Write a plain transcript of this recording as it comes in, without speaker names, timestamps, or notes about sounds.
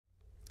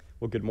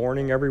Well, good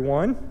morning,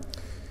 everyone.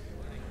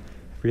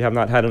 If we have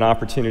not had an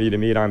opportunity to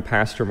meet, I'm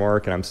Pastor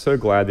Mark, and I'm so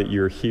glad that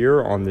you're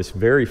here on this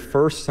very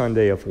first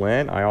Sunday of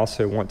Lent. I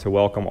also want to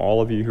welcome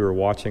all of you who are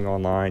watching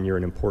online. You're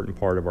an important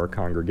part of our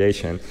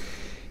congregation.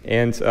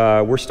 And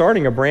we're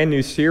starting a brand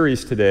new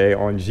series today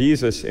on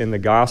Jesus in the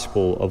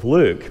Gospel of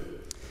Luke.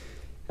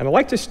 And I'd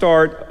like to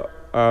start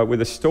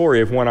with a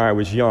story of when I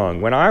was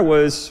young. When I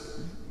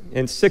was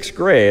in 6th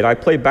grade, I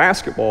played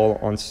basketball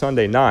on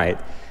Sunday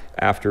night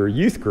after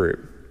youth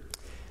group.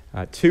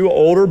 Two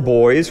older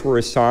boys were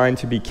assigned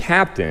to be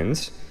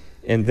captains,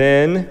 and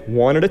then,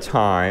 one at a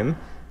time,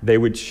 they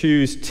would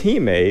choose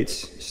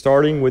teammates,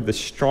 starting with the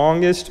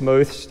strongest,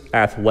 most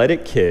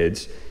athletic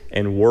kids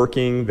and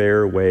working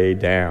their way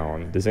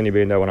down. Does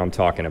anybody know what I'm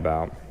talking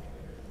about?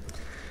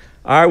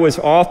 I was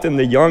often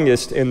the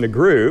youngest in the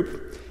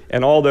group,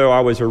 and although I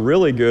was a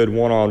really good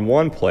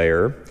one-on-one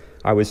player,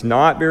 I was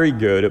not very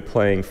good at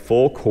playing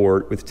full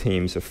court with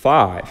teams of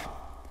 5.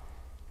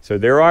 So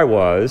there I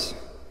was,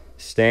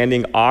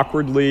 standing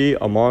awkwardly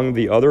among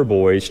the other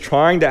boys,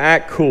 trying to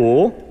act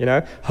cool,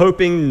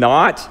 hoping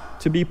not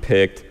to be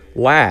picked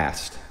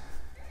last.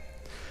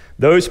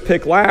 Those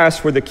picked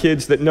last were the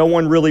kids that no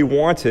one really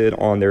wanted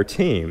on their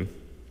team.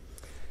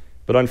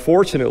 But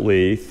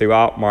unfortunately,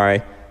 throughout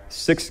my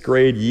 6th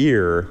grade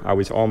year, I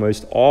was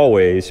almost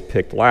always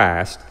picked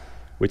last,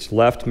 which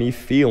left me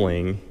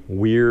feeling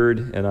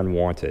weird and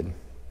unwanted.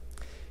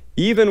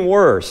 Even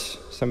worse,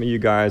 some of you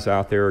guys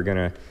out there are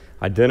going to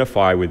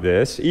identify with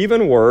this.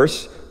 Even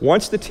worse,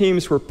 once the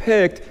teams were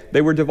picked,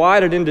 they were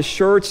divided into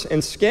shirts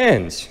and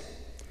skins.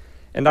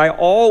 And I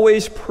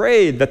always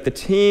prayed that the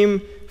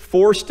team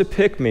forced to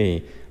pick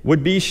me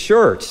would be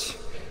shirts,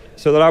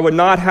 so that I would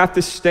not have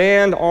to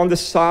stand on the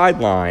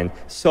sideline,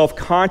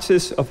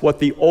 self-conscious of what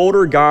the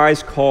older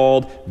guys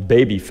called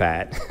baby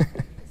fat.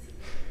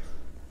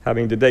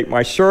 Having to take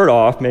my shirt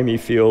off made me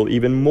feel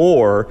even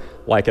more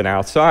like an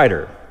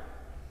outsider.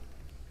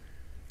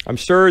 I'm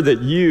sure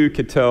that you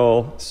could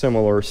tell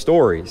similar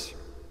stories.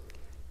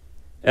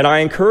 And I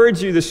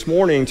encourage you this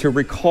morning to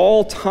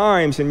recall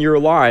times in your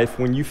life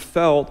when you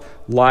felt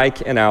like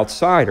an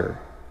outsider.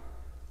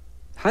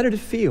 How did it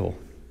feel?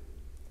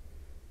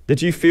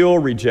 Did you feel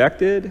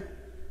rejected,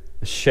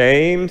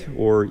 ashamed,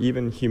 or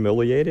even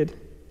humiliated?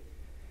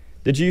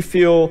 Did you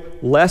feel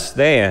less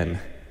than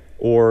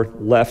or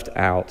left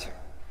out?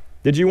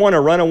 Did you want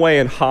to run away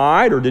and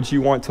hide, or did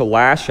you want to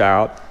lash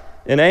out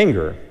in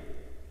anger?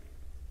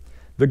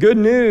 The good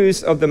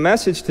news of the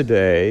message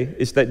today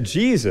is that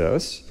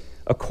Jesus,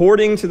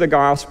 according to the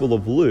Gospel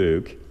of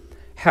Luke,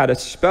 had a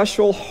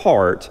special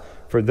heart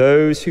for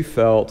those who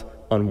felt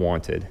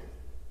unwanted.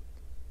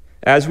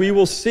 As we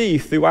will see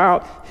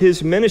throughout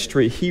his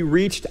ministry, he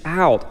reached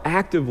out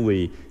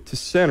actively to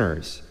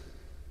sinners,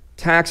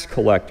 tax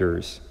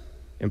collectors,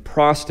 and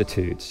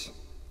prostitutes,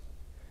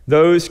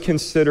 those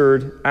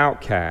considered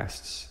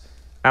outcasts,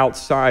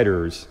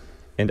 outsiders,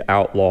 and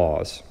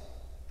outlaws.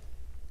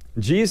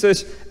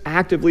 Jesus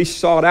actively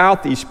sought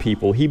out these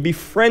people. He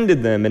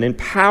befriended them and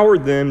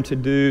empowered them to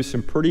do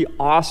some pretty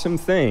awesome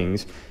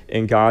things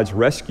in God's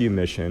rescue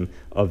mission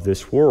of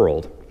this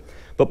world.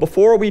 But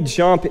before we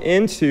jump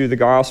into the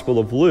Gospel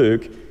of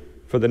Luke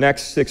for the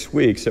next 6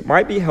 weeks, it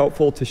might be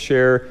helpful to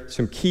share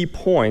some key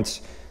points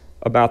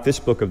about this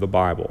book of the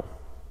Bible.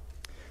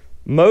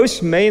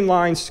 Most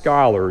mainline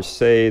scholars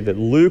say that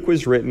Luke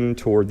was written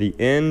toward the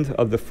end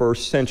of the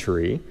 1st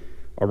century,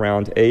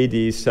 around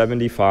AD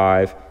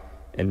 75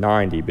 and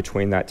 90,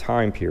 between that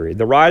time period.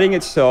 The writing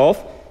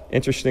itself,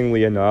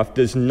 interestingly enough,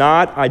 does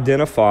not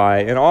identify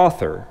an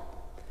author,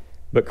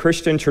 but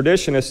Christian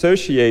tradition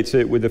associates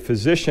it with the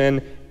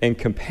physician and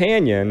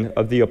companion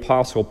of the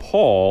Apostle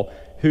Paul,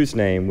 whose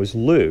name was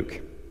Luke.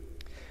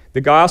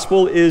 The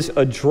gospel is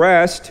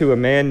addressed to a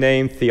man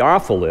named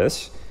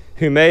Theophilus,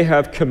 who may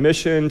have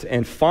commissioned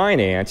and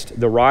financed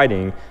the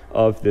writing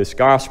of this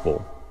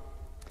gospel.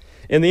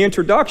 In the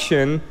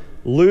introduction,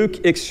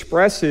 Luke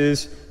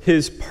expresses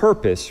his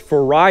purpose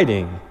for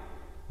writing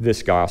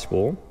this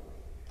gospel,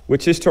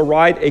 which is to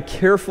write a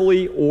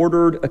carefully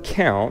ordered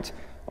account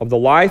of the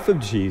life of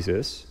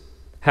Jesus,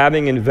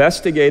 having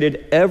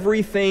investigated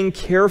everything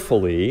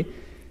carefully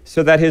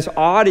so that his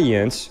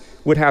audience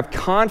would have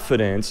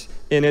confidence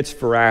in its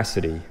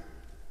veracity.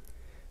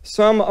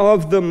 Some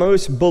of the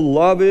most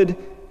beloved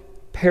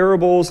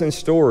parables and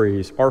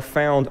stories are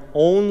found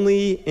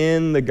only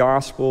in the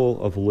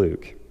Gospel of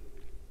Luke,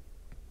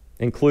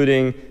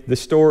 including the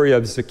story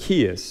of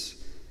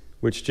Zacchaeus,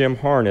 which Jim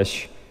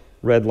Harnish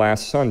read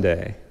last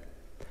Sunday,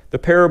 the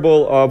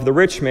parable of the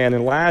rich man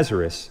and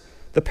Lazarus,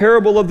 the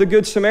parable of the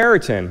Good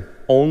Samaritan,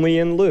 only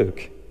in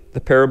Luke, the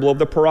parable of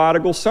the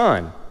prodigal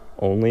son,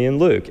 only in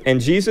Luke,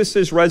 and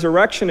Jesus'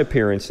 resurrection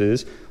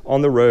appearances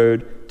on the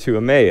road to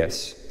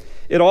Emmaus.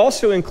 It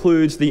also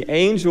includes the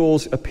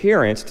angel's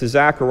appearance to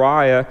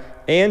Zechariah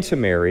and to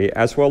Mary,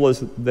 as well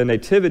as the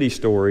nativity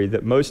story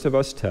that most of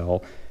us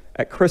tell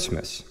at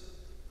Christmas.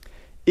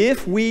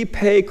 If we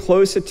pay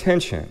close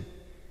attention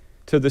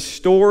to the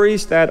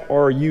stories that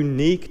are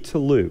unique to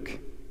Luke,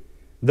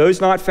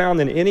 those not found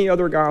in any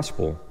other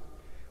gospel,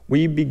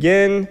 we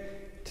begin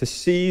to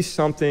see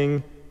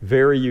something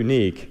very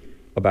unique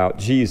about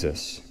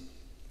Jesus,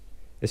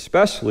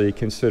 especially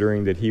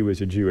considering that he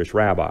was a Jewish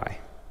rabbi,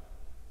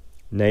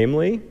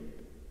 namely,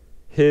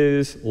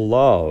 his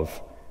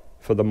love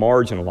for the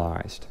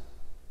marginalized,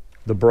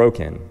 the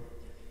broken,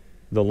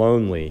 the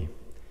lonely,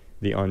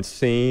 the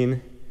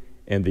unseen,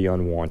 and the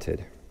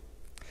unwanted.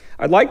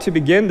 I'd like to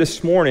begin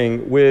this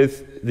morning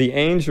with the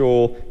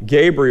angel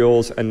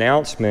Gabriel's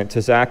announcement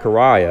to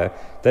Zacchaeus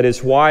that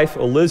his wife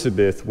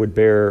Elizabeth would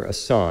bear a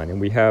son, and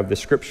we have the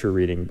scripture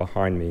reading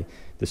behind me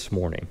this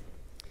morning.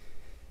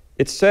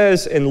 It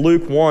says in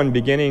Luke 1,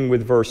 beginning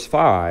with verse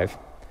 5,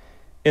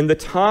 in the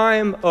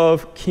time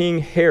of King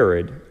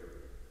Herod,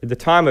 at the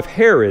time of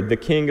Herod, the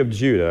king of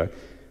Judah,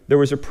 there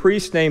was a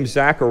priest named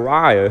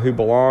Zacchaeus who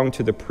belonged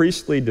to the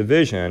priestly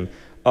division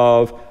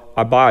of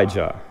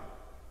Abijah.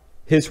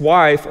 His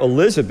wife,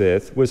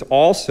 Elizabeth, was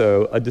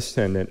also a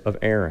descendant of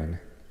Aaron.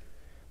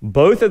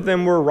 Both of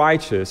them were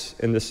righteous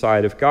in the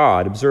sight of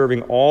God,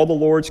 observing all the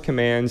Lord's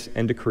commands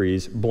and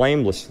decrees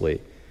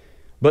blamelessly.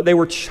 But they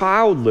were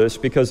childless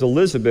because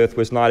Elizabeth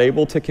was not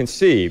able to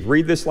conceive.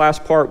 Read this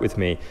last part with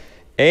me.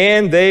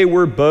 And they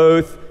were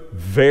both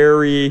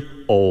very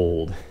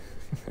old.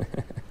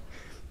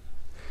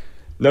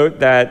 Note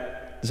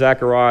that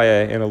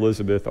Zechariah and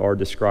Elizabeth are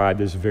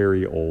described as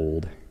very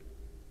old.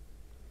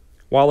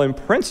 While in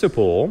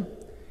principle,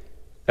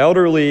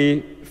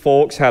 elderly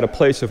folks had a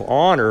place of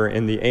honor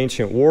in the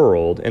ancient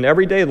world, in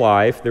everyday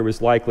life there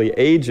was likely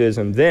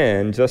ageism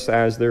then, just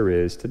as there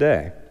is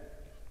today.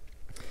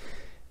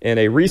 In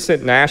a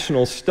recent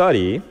national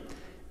study,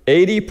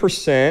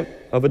 80%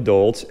 of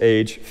adults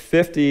aged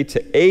 50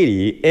 to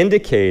 80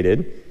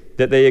 indicated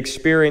that they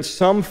experienced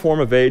some form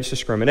of age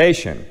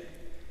discrimination,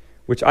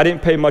 which I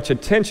didn't pay much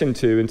attention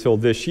to until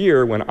this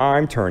year when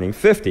I'm turning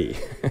 50.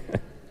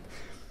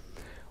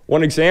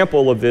 One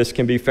example of this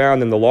can be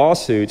found in the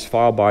lawsuits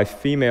filed by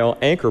female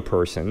anchor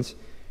persons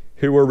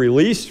who were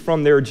released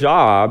from their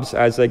jobs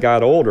as they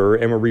got older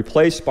and were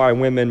replaced by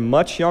women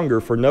much younger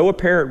for no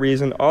apparent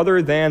reason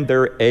other than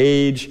their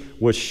age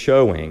was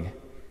showing.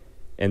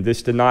 And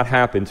this did not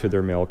happen to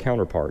their male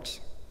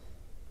counterparts.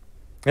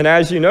 And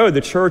as you know,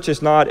 the church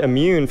is not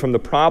immune from the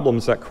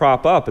problems that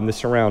crop up in the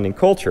surrounding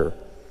culture.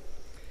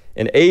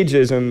 And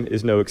ageism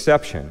is no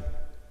exception.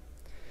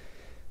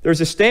 There's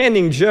a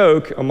standing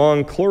joke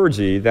among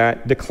clergy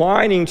that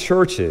declining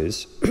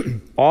churches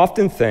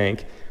often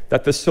think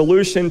that the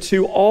solution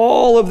to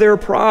all of their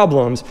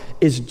problems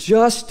is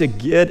just to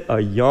get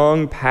a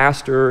young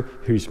pastor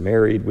who's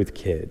married with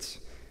kids.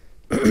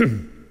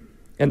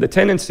 And the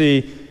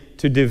tendency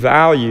to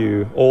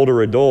devalue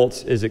older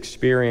adults is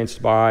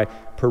experienced by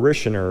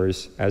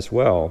parishioners as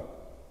well,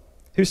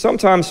 who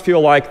sometimes feel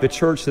like the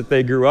church that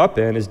they grew up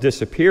in is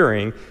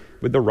disappearing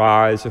with the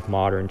rise of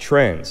modern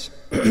trends.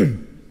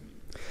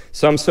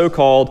 Some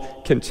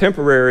so-called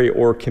contemporary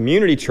or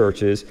community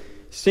churches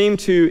seem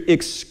to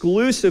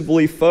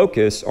exclusively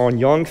focus on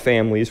young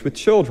families with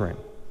children.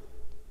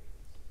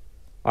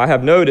 I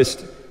have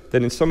noticed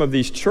that in some of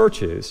these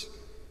churches,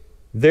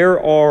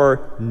 there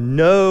are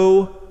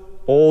no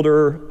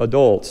older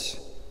adults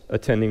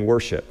attending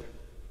worship.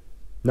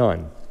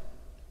 None.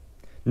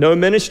 No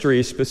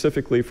ministry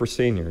specifically for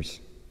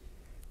seniors,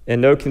 and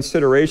no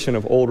consideration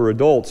of older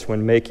adults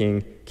when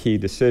making key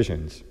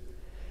decisions.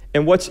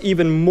 And what's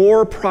even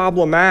more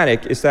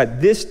problematic is that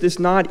this does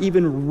not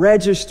even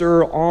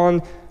register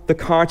on the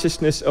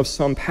consciousness of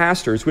some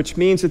pastors, which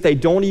means that they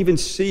don't even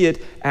see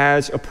it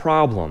as a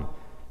problem.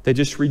 They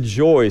just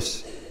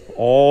rejoice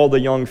all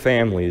the young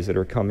families that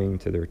are coming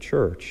to their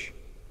church.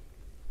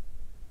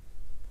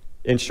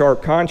 In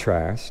sharp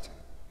contrast,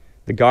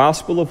 the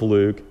Gospel of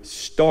Luke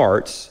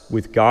starts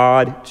with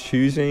God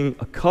choosing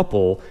a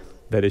couple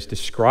that is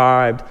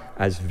described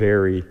as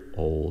very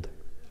old.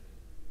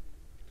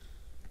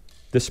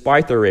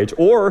 Despite their age,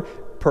 or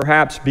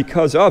perhaps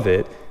because of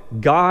it,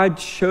 God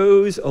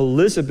chose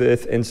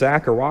Elizabeth and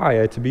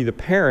Zechariah to be the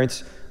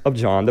parents of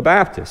John the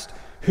Baptist,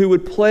 who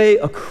would play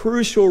a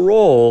crucial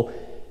role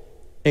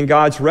in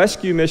God's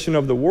rescue mission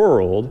of the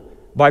world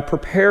by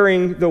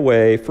preparing the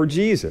way for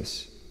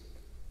Jesus.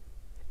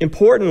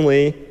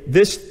 Importantly,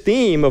 this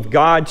theme of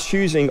God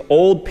choosing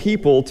old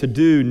people to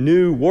do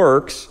new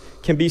works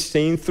can be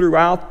seen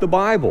throughout the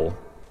Bible.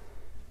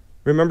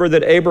 Remember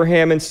that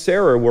Abraham and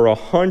Sarah were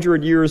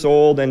 100 years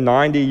old and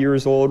 90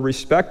 years old,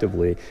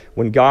 respectively,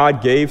 when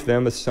God gave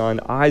them a son,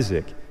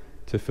 Isaac,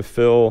 to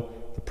fulfill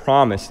the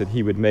promise that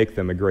he would make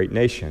them a great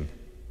nation.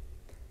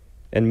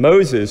 And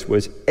Moses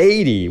was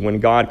 80 when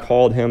God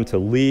called him to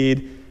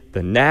lead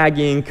the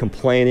nagging,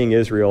 complaining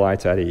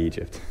Israelites out of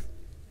Egypt.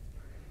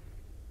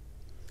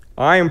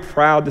 I am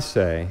proud to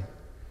say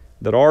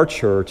that our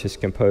church is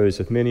composed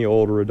of many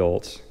older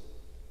adults,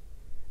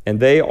 and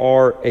they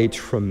are a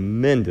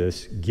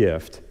tremendous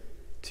gift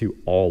to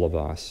all of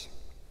us.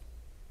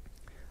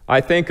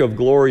 I think of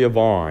Gloria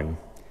Vaughn,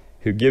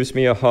 who gives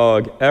me a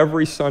hug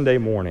every Sunday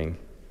morning,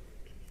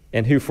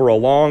 and who for a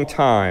long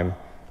time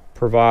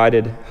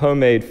provided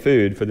homemade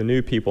food for the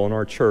new people in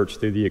our church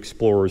through the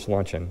Explorers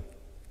Luncheon.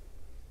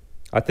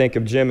 I think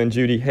of Jim and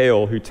Judy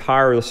Hale, who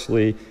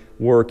tirelessly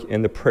work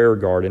in the prayer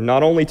garden,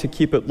 not only to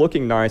keep it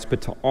looking nice,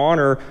 but to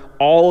honor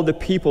all of the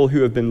people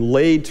who have been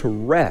laid to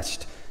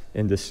rest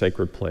in this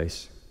sacred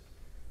place.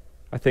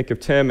 I think of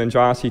Tim and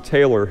Jossie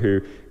Taylor,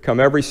 who come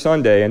every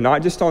Sunday, and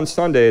not just on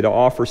Sunday to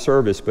offer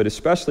service, but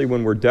especially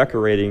when we're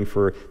decorating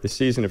for the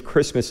season of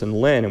Christmas and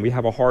Lent, and we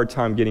have a hard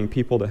time getting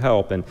people to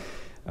help. And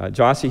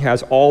Jossie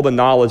has all the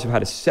knowledge of how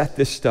to set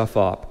this stuff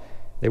up.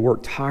 They work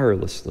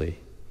tirelessly.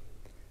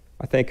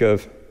 I think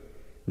of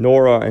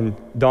Nora and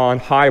Don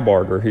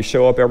Heibarger, who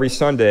show up every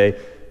Sunday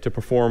to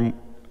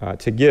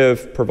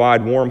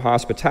provide warm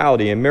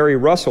hospitality, and Mary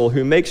Russell,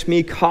 who makes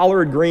me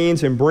collard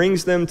greens and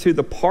brings them to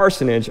the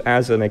parsonage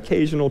as an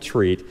occasional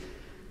treat,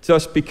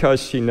 just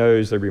because she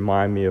knows they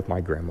remind me of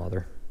my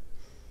grandmother.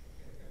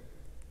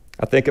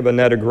 I think of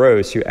Annetta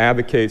Gross, who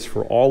advocates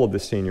for all of the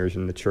seniors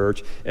in the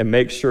church and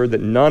makes sure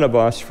that none of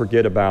us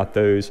forget about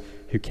those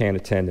who can't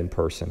attend in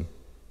person.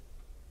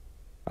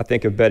 I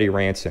think of Betty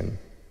Ranson,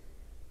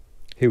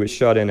 who was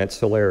shut in at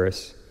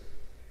Solaris.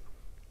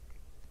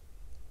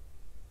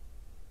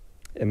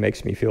 It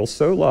makes me feel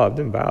so loved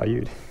and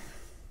valued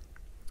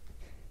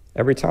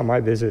every time I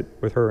visit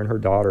with her and her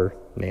daughter,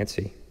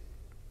 Nancy.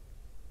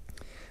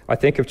 I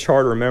think of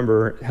charter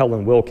member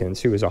Helen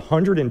Wilkins, who is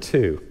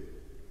 102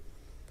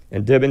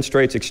 and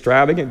demonstrates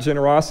extravagant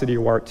generosity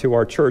to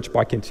our church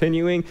by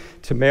continuing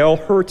to mail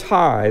her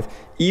tithe,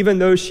 even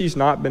though she's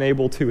not been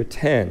able to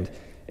attend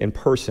in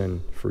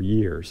person for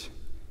years.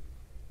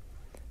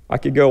 I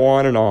could go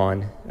on,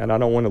 and I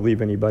don't want to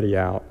leave anybody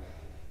out.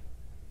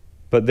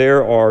 But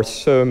there are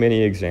so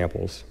many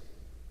examples.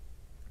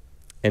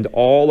 And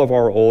all of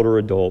our older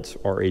adults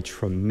are a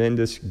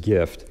tremendous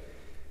gift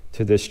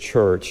to this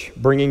church,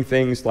 bringing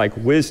things like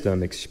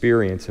wisdom,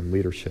 experience, and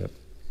leadership.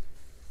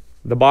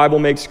 The Bible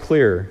makes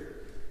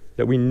clear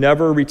that we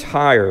never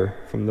retire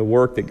from the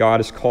work that God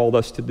has called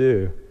us to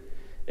do.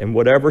 In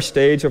whatever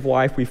stage of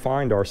life we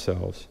find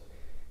ourselves,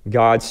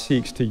 God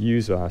seeks to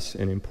use us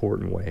in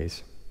important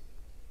ways.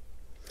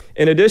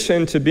 In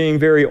addition to being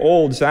very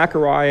old,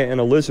 Zachariah and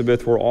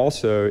Elizabeth were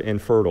also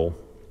infertile.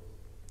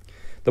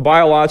 The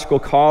biological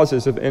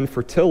causes of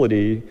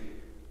infertility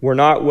were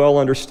not well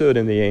understood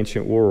in the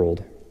ancient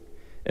world,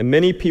 and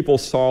many people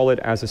saw it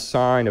as a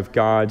sign of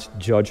God's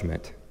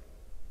judgment.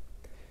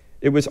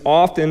 It was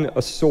often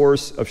a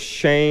source of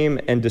shame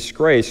and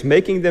disgrace,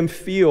 making them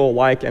feel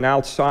like an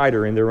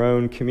outsider in their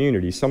own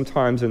community,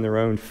 sometimes in their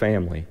own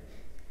family.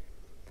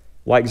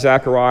 Like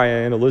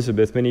Zachariah and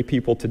Elizabeth, many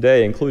people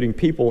today, including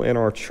people in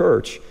our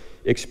church,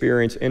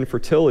 experience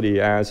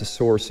infertility as a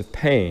source of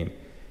pain.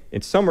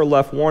 And some are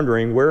left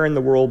wondering, where in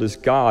the world is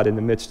God in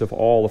the midst of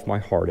all of my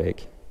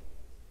heartache?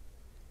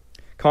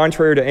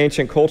 Contrary to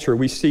ancient culture,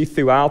 we see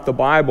throughout the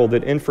Bible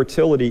that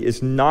infertility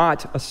is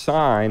not a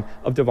sign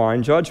of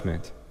divine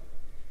judgment.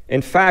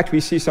 In fact,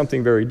 we see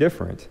something very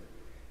different.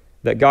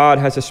 That God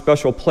has a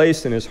special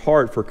place in his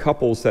heart for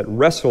couples that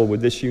wrestle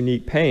with this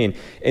unique pain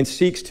and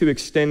seeks to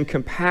extend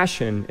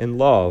compassion and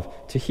love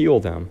to heal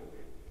them.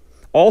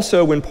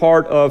 Also, when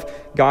part of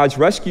God's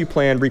rescue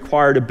plan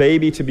required a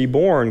baby to be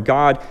born,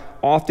 God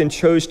often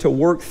chose to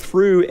work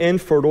through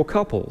infertile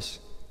couples.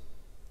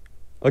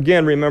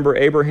 Again, remember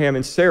Abraham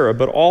and Sarah,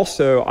 but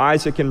also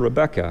Isaac and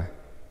Rebekah,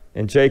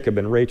 and Jacob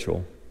and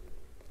Rachel.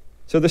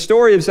 So the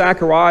story of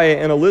Zachariah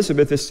and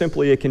Elizabeth is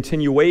simply a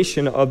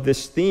continuation of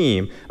this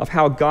theme of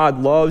how God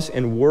loves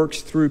and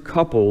works through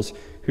couples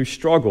who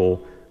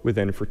struggle with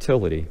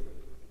infertility.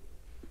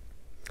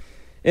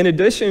 In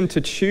addition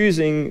to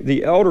choosing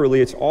the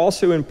elderly, it's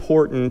also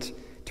important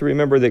to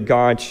remember that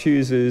God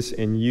chooses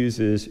and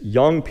uses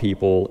young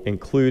people,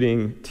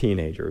 including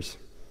teenagers.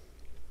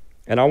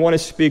 And I want to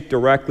speak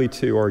directly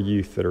to our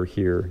youth that are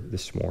here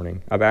this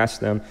morning. I've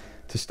asked them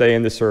to stay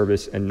in the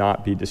service and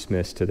not be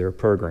dismissed to their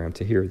program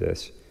to hear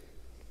this.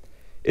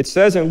 It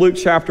says in Luke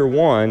chapter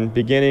 1,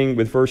 beginning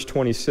with verse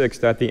 26,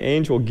 that the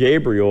angel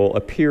Gabriel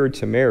appeared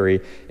to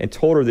Mary and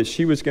told her that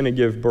she was going to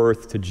give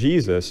birth to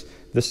Jesus,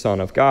 the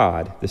Son of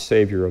God, the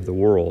Savior of the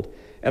world.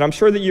 And I'm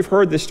sure that you've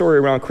heard this story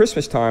around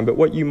Christmas time, but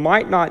what you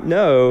might not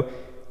know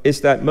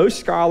is that most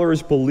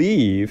scholars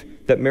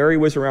believe that Mary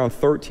was around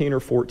 13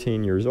 or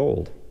 14 years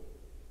old.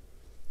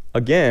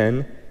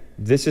 Again,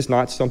 this is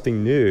not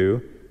something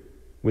new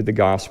with the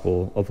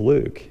Gospel of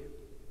Luke.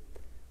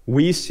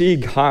 We see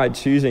God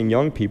choosing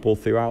young people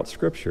throughout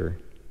Scripture.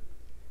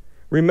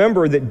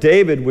 Remember that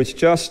David was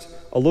just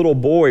a little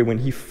boy when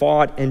he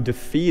fought and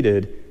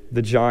defeated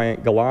the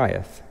giant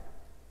Goliath.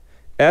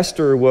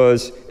 Esther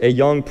was a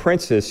young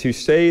princess who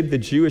saved the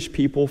Jewish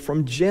people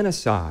from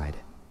genocide.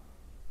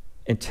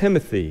 And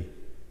Timothy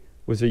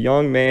was a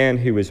young man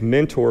who was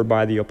mentored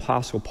by the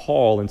Apostle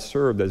Paul and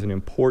served as an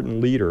important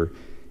leader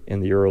in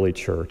the early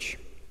church.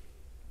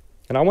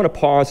 And I want to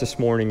pause this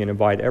morning and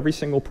invite every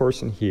single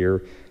person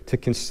here to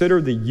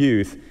consider the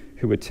youth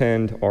who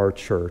attend our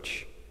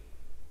church.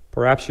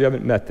 Perhaps you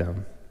haven't met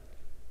them.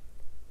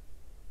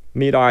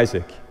 Meet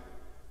Isaac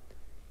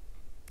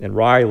and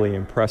Riley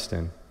and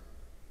Preston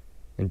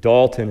and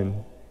Dalton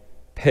and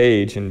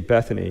Paige and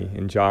Bethany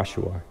and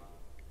Joshua.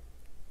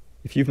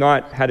 If you've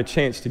not had a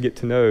chance to get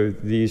to know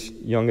these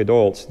young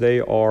adults, they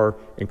are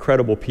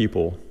incredible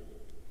people.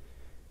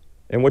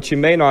 And what you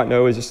may not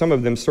know is that some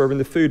of them serve in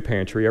the food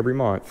pantry every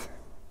month.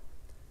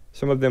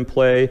 Some of them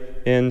play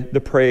in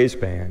the praise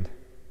band.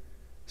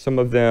 Some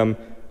of them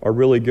are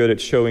really good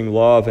at showing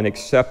love and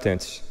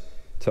acceptance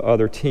to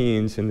other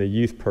teens in the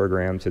youth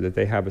program so that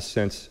they have a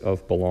sense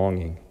of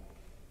belonging.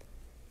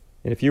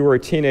 And if you were a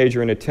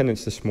teenager in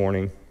attendance this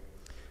morning,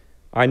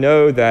 I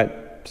know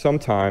that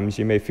sometimes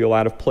you may feel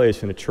out of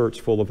place in a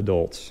church full of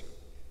adults,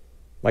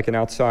 like an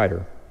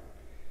outsider.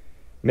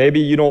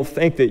 Maybe you don't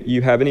think that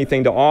you have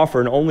anything to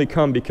offer and only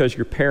come because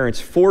your parents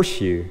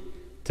force you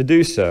to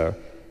do so.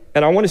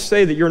 And I want to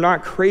say that you're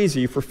not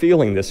crazy for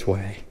feeling this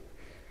way.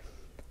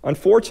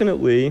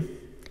 Unfortunately,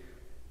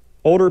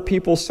 older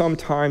people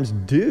sometimes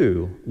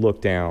do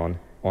look down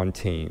on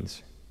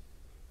teens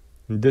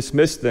and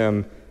dismiss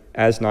them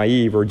as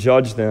naive or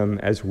judge them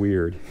as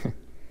weird.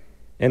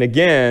 And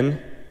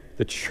again,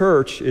 the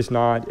church is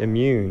not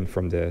immune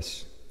from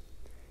this.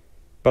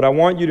 But I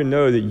want you to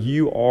know that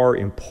you are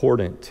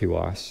important to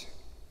us.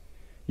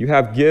 You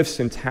have gifts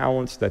and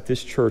talents that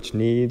this church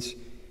needs.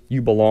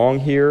 You belong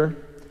here.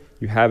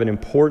 You have an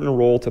important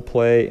role to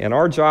play. And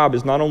our job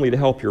is not only to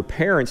help your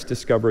parents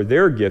discover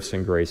their gifts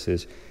and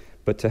graces,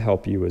 but to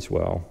help you as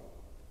well.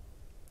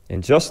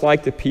 And just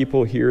like the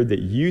people here that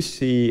you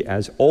see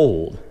as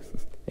old,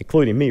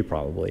 including me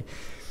probably,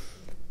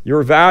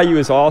 your value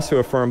is also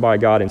affirmed by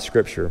God in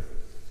Scripture.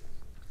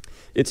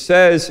 It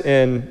says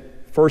in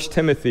 1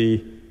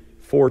 Timothy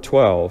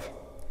 4:12,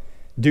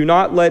 "Do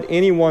not let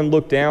anyone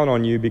look down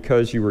on you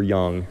because you are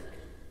young,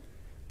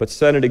 but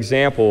set an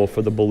example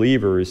for the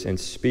believers in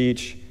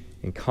speech,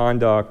 in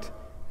conduct,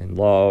 in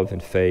love, in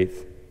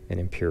faith, and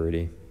in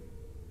purity."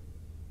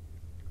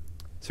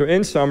 So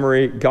in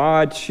summary,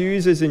 God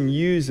chooses and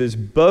uses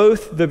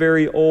both the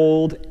very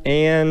old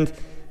and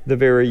the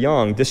very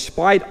young,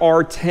 despite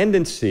our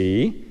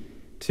tendency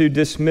to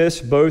dismiss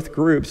both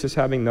groups as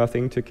having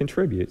nothing to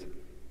contribute.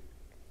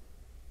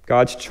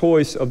 God's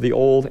choice of the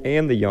old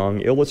and the young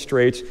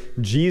illustrates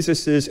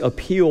Jesus'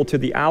 appeal to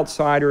the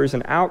outsiders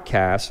and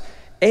outcasts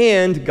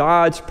and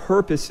God's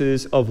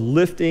purposes of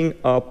lifting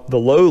up the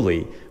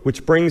lowly,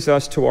 which brings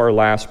us to our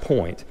last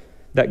point,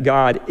 that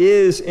God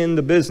is in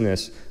the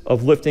business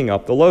of lifting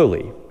up the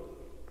lowly.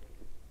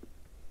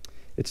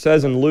 It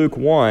says in Luke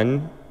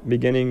 1,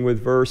 beginning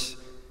with verse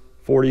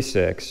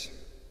 46,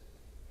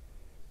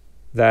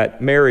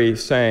 that Mary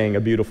sang a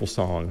beautiful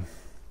song.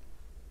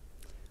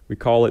 We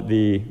call it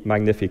the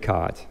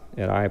Magnificat,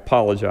 and I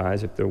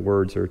apologize if the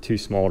words are too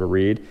small to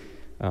read.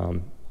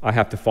 I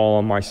have to fall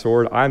on my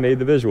sword. I made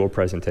the visual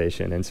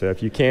presentation, and so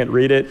if you can't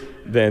read it,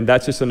 then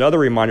that's just another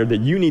reminder that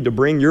you need to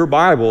bring your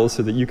Bible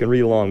so that you can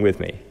read along with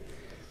me.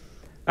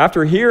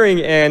 After hearing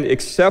and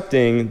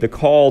accepting the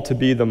call to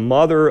be the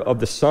mother of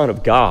the Son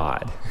of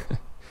God,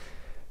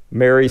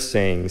 Mary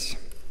sings,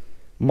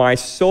 "My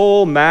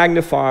soul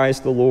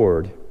magnifies the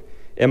Lord,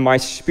 and my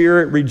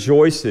spirit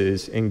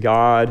rejoices in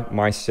God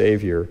my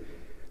Savior.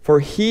 For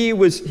he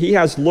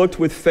has looked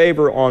with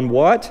favor on"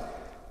 what?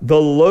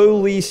 "The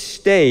lowly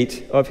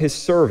state of his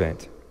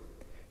servant.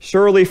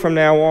 Surely from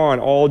now on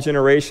all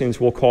generations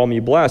will call me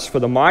blessed, for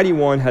the Mighty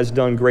One has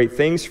done great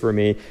things for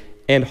me,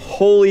 and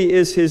holy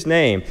is his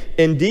name.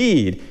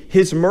 Indeed,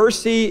 his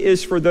mercy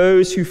is for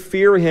those who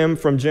fear him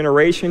from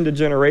generation to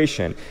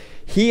generation.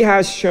 He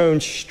has shown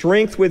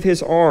strength with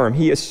his arm.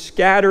 He has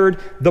scattered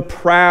the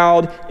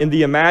proud in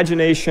the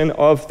imagination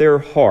of their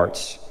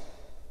hearts.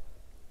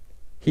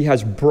 He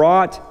has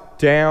brought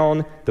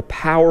down the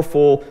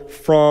powerful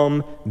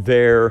from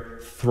their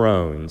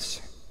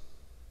thrones."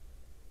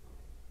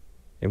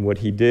 And what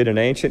he did in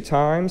ancient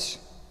times,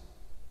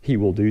 he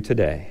will do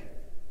today.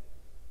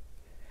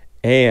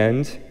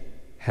 "And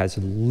has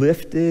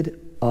lifted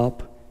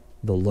up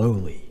the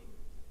lowly.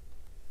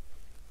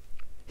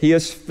 He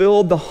has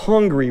filled the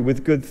hungry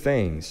with good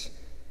things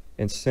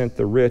and sent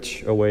the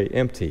rich away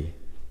empty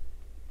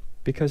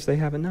because they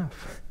have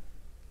enough."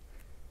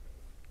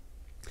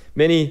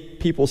 Many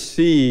people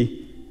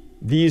see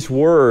these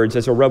words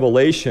as a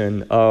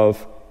revelation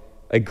of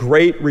a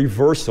great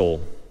reversal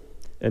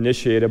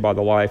initiated by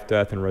the life,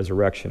 death, and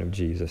resurrection of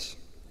Jesus.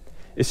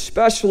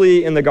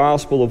 Especially in the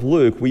Gospel of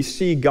Luke, we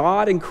see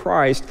God in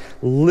Christ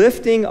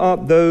lifting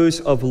up those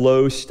of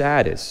low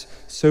status.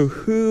 So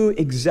who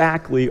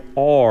exactly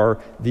are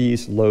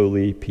these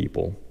lowly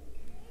people?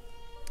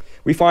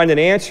 We find an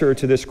answer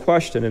to this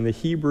question in the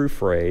Hebrew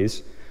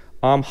phrase,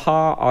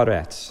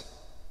 Ha-Arez,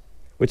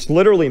 which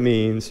literally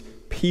means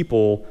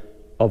people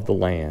of the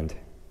land.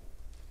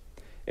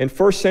 In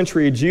first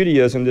century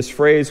Judaism, this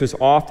phrase was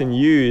often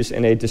used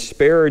in a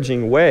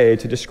disparaging way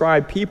to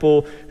describe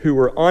people who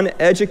were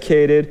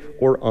uneducated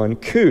or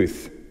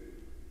uncouth.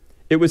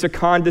 It was a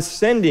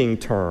condescending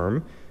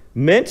term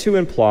meant to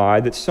imply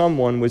that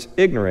someone was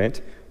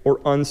ignorant or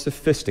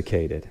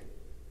unsophisticated.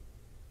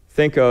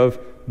 Think of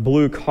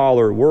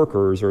blue-collar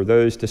workers or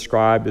those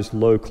described as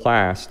low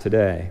class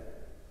today.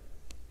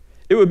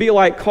 It would be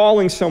like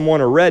calling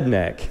someone a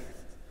redneck,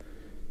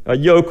 a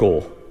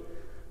yokel,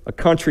 a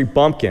country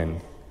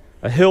bumpkin,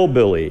 a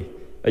hillbilly,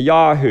 a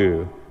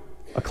yahoo,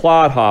 a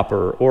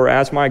clodhopper, or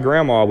as my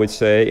grandma would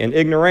say, an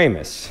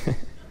ignoramus.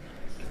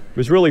 It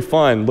was really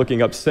fun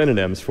looking up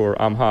synonyms for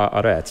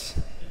Ha-Arez.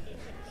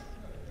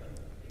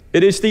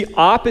 It is the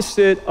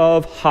opposite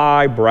of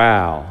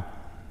highbrow,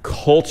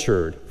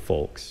 cultured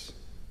folks.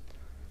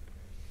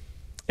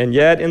 And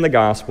yet in the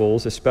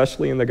Gospels,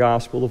 especially in the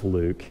Gospel of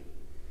Luke,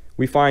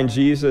 we find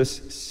Jesus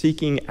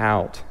seeking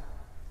out,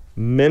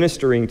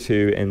 ministering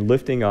to, and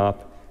lifting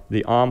up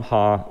the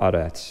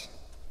Ha-Arez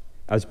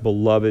as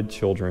beloved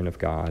children of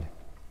God.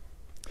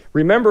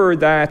 Remember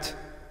that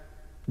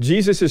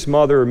Jesus'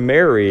 mother,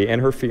 Mary,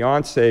 and her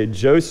fiance,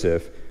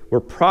 Joseph, were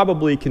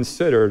probably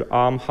considered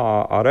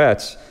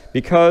Ha-Arez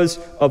because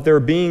of their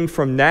being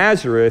from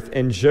Nazareth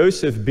and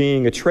Joseph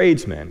being a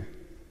tradesman.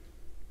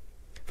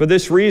 For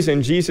this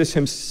reason, Jesus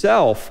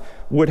himself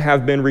would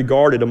have been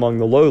regarded among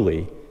the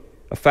lowly,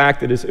 a fact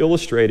that is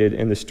illustrated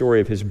in the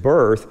story of his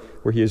birth,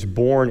 where he is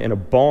born in a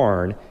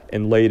barn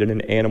and laid in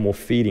an animal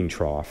feeding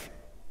trough.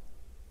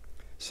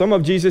 Some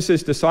of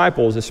Jesus'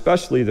 disciples,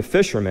 especially the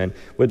fishermen,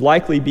 would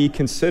likely be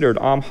considered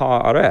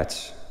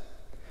Ha-Arez.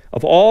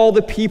 Of all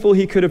the people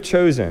he could have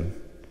chosen.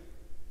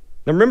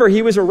 Now remember,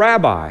 he was a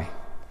rabbi,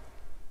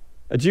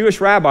 a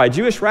Jewish rabbi.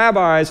 Jewish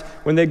rabbis,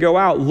 when they go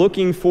out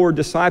looking for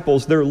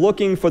disciples, they're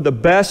looking for the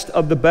best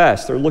of the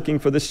best. They're looking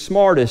for the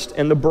smartest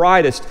and the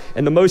brightest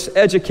and the most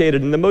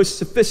educated and the most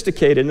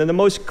sophisticated and the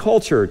most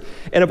cultured.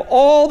 And of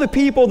all the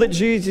people that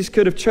Jesus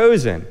could have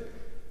chosen,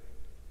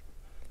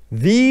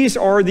 these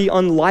are the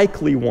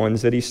unlikely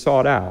ones that he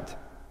sought out,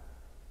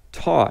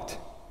 taught,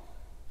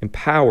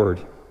 empowered,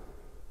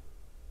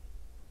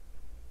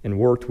 and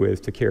worked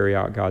with to carry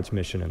out God's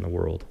mission in the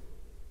world.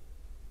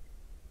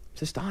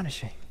 It's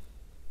astonishing.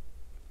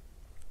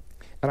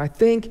 And I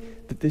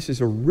think that this is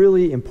a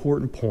really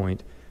important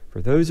point for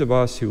those of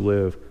us who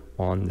live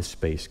on the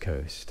Space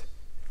Coast.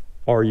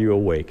 Are you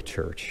awake,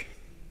 church?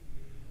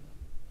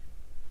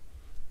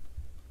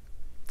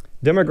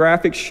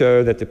 Demographics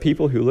show that the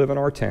people who live in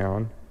our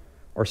town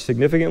are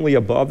significantly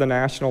above the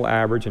national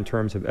average in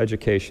terms of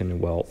education and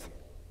wealth.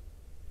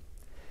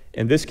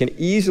 And this can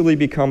easily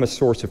become a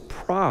source of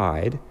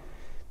pride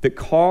that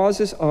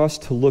causes us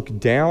to look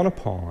down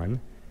upon,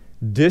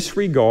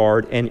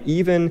 disregard, and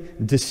even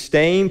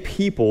disdain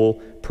people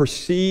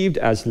perceived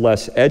as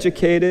less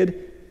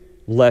educated,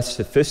 less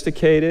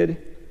sophisticated,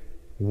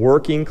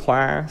 working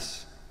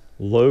class,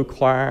 low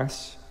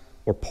class,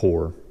 or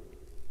poor.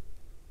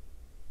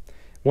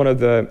 One of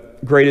the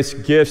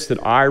greatest gifts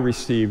that I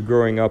received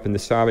growing up in the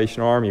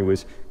Salvation Army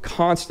was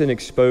constant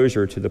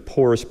exposure to the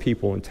poorest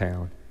people in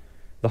town,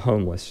 the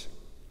homeless.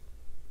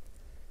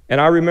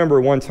 And I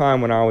remember one time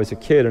when I was a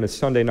kid in a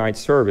Sunday night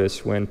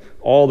service when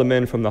all the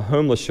men from the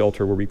homeless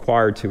shelter were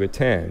required to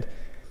attend.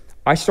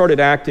 I started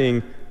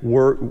acting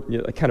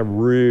kind of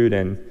rude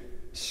and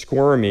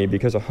squirmy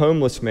because a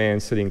homeless man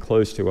sitting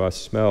close to us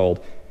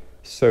smelled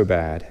so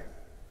bad.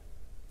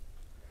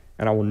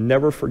 And I will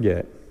never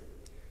forget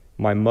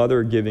my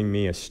mother giving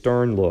me a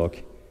stern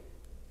look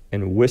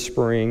and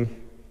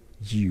whispering,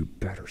 "You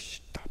better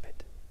stop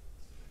it."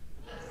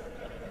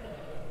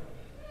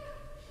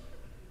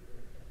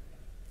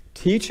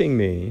 Teaching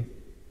me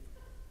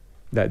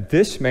that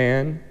this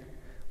man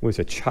was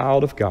a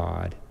child of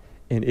God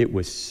and it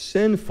was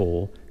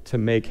sinful to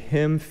make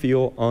him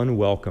feel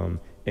unwelcome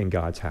in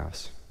God's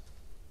house.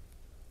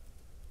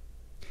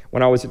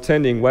 When I was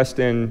attending West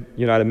End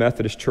United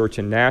Methodist Church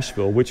in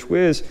Nashville, which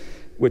was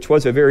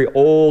a very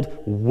old,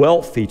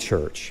 wealthy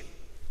church,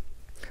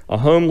 a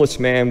homeless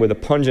man with a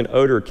pungent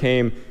odor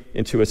came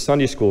into a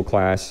Sunday school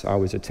class I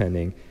was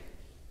attending,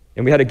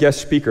 and we had a guest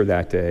speaker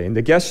that day. And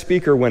the guest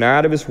speaker went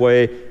out of his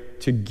way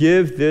to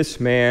give this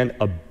man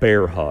a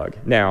bear hug.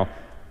 Now,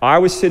 I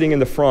was sitting in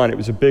the front. It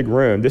was a big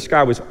room. This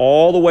guy was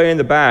all the way in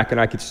the back, and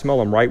I could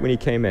smell him right when he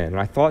came in. And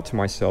I thought to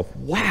myself,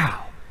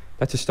 wow,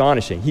 that's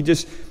astonishing. He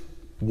just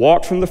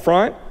walked from the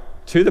front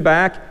to the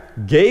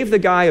back, gave the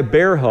guy a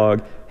bear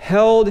hug,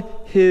 held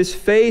his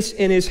face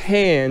in his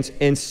hands,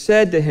 and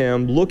said to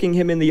him, looking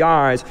him in the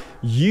eyes,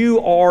 "You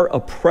are a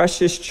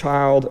precious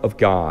child of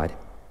God."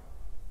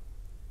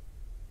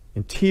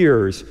 And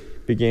tears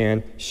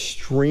began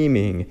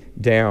streaming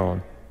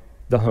down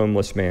the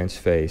homeless man's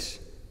face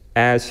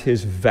as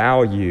his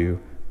value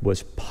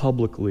was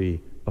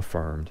publicly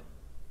affirmed.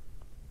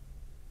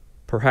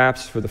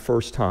 Perhaps for the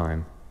first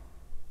time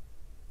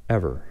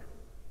ever.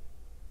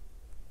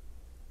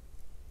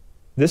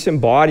 This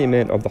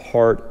embodiment of the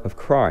heart of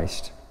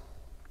Christ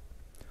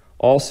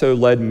also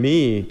led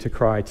me to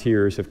cry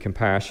tears of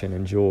compassion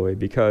and joy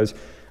because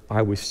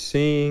I was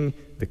seeing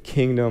the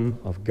kingdom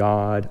of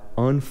God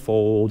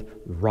unfold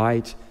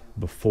right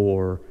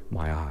before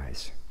my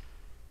eyes.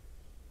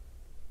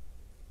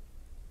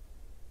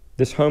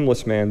 This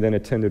homeless man then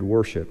attended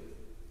worship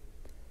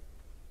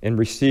and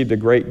received a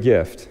great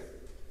gift,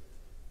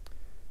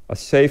 a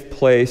safe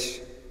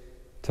place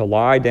to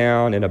lie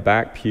down in a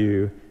back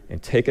pew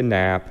and take a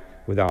nap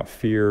without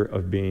fear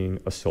of being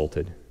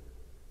assaulted.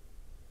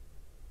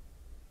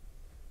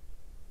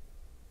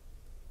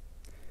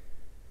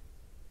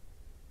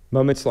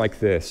 Moments like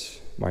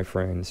this, my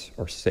friends,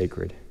 are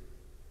sacred.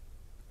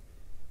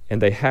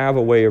 And they have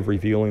a way of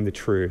revealing the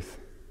truth,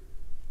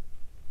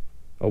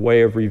 a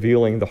way of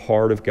revealing the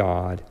heart of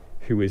God,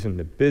 who is in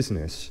the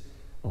business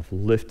of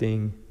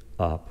lifting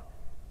up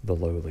the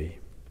lowly.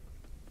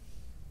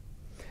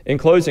 In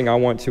closing, I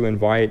want to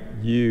invite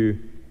you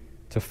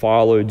to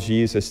follow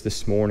Jesus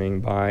this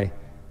morning by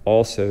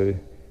also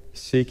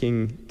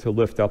seeking to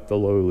lift up the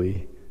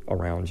lowly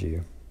around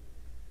you.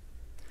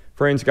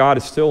 Friends, God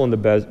is still in the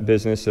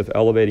business of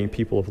elevating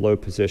people of low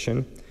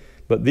position,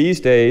 but these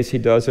days he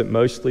does it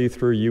mostly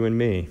through you and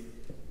me.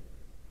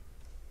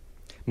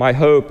 My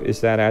hope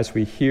is that as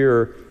we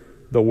hear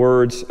the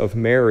words of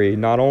Mary,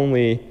 not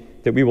only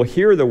that we will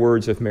hear the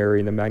words of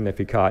Mary in the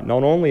Magnificat,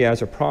 not only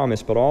as a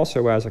promise, but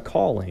also as a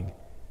calling,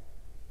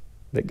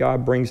 that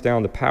God brings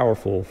down the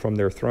powerful from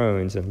their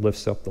thrones and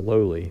lifts up the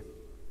lowly.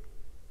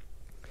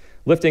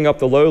 Lifting up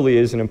the lowly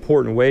is an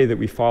important way that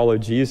we follow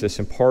Jesus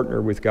and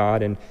partner with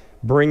God in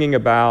bringing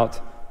about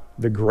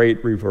the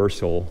great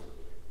reversal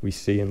we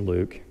see in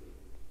Luke.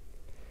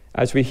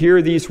 As we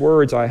hear these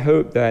words, I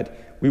hope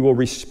that we will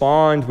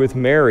respond with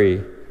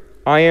Mary,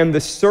 I am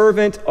the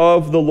servant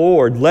of the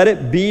Lord. Let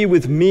it be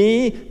with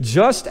me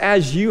just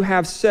as you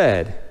have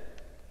said.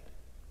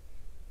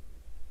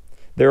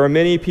 There are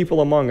many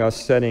people among us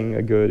setting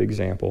a good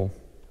example.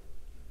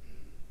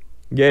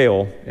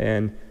 Gail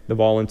and the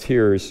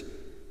volunteers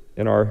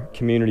in our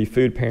community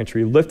food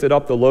pantry lifted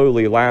up the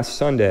lowly last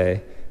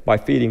Sunday by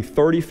feeding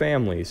 30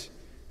 families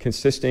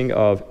consisting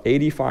of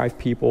 85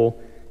 people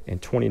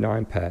and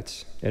 29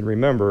 pets. And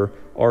remember,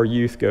 our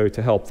youth go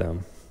to help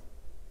them.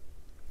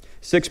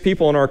 6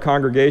 people in our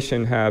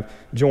congregation have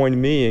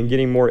joined me in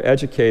getting more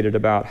educated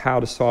about how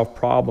to solve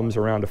problems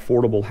around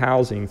affordable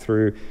housing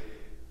through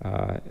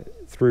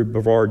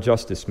Brevard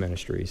Justice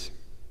Ministries.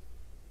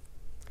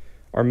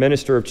 Our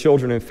minister of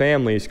children and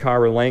families,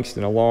 Kyra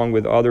Langston, along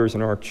with others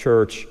in our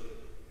church,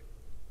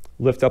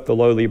 lift up the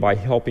lowly by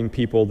helping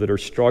people that are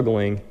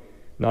struggling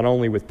not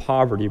only with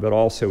poverty but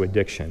also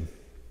addiction.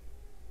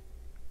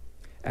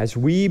 As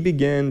we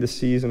begin the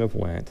season of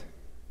Lent,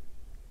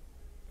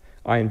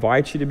 I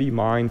invite you to be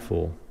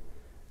mindful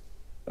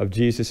of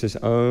Jesus'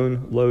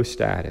 own low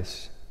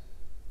status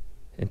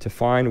and to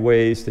find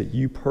ways that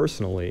you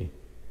personally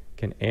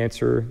can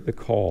answer the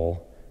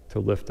call to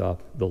lift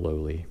up the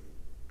lowly.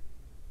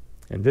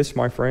 And this,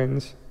 my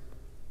friends,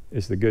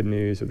 is the good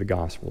news of the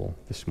gospel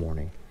this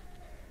morning.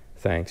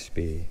 Thanks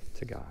be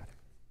to God.